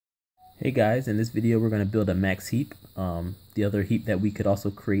Hey guys, in this video we're going to build a max heap. The other heap that we could also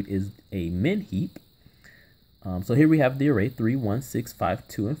create is a min heap. So here we have the array 3, 1, 6, 5,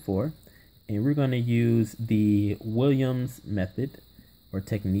 2, and 4. And we're going to use the Williams method or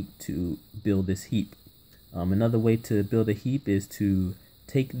technique to build this heap. Another way to build a heap is to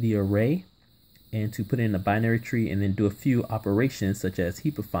take the array and to put it in a binary tree and then do a few operations such as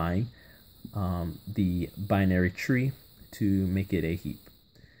heapifying the binary tree to make it a heap.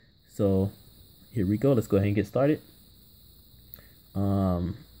 So here we go. Let's go ahead and get started.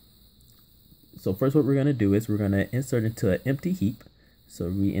 So first what we're going to do is we're going to insert into an empty heap. So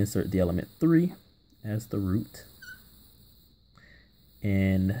we insert the element 3 as the root.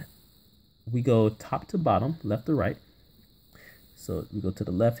 And we go top to bottom, left to right. So we go to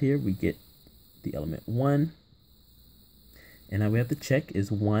the left here, we get the element 1. And now we have to check,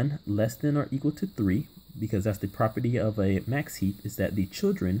 is 1 less than or equal to 3? Because that's the property of a max heap, is that the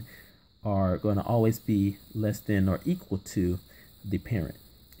children are going to always be less than or equal to the parent.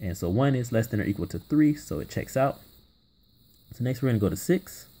 And so 1 is less than or equal to 3, so it checks out. So next we're going to go to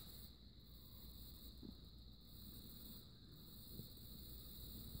 6.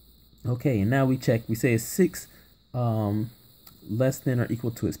 Okay, and now we check, we say is 6 less than or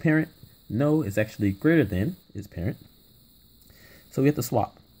equal to its parent? No, it's actually greater than its parent. So we have to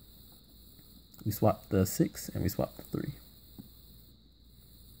swap. We swap the 6 and we swap the 3.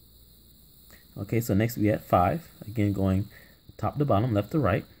 Okay, so next we have 5. Again, going top to bottom, left to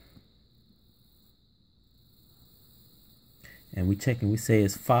right. And we check and we say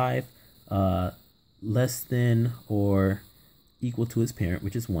is 5 less than or equal to its parent,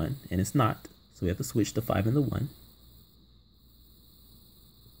 which is 1, and it's not. So we have to switch the 5 and the 1.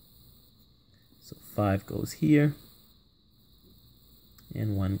 So 5 goes here,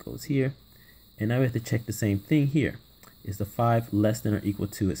 and 1 goes here. And now we have to check the same thing here. Is the 5 less than or equal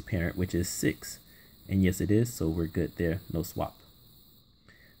to its parent, which is 6? And yes, it is, so we're good there, no swap.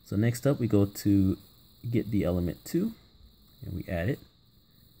 So next up, we go to get the element 2, and we add it.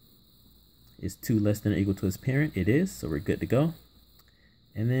 Is 2 less than or equal to its parent? It is, so we're good to go.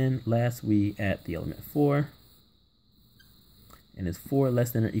 And then last, we add the element 4. And is 4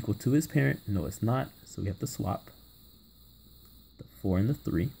 less than or equal to its parent? No, it's not, so we have to swap the 4 and the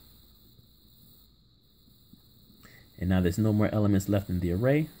 3. And now there's no more elements left in the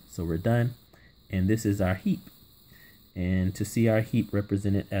array, so we're done. And this is our heap. And to see our heap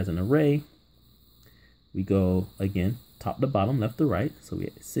represented as an array, we go again, top to bottom, left to right. So we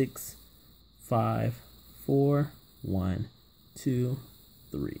have 6, 5, 4, 1, 2,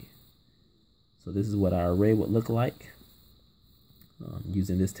 3. So this is what our array would look like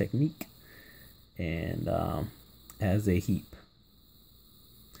using this technique and as a heap.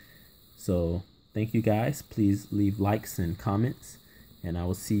 So thank you guys. Please leave likes and comments, and I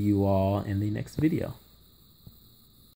will see you all in the next video.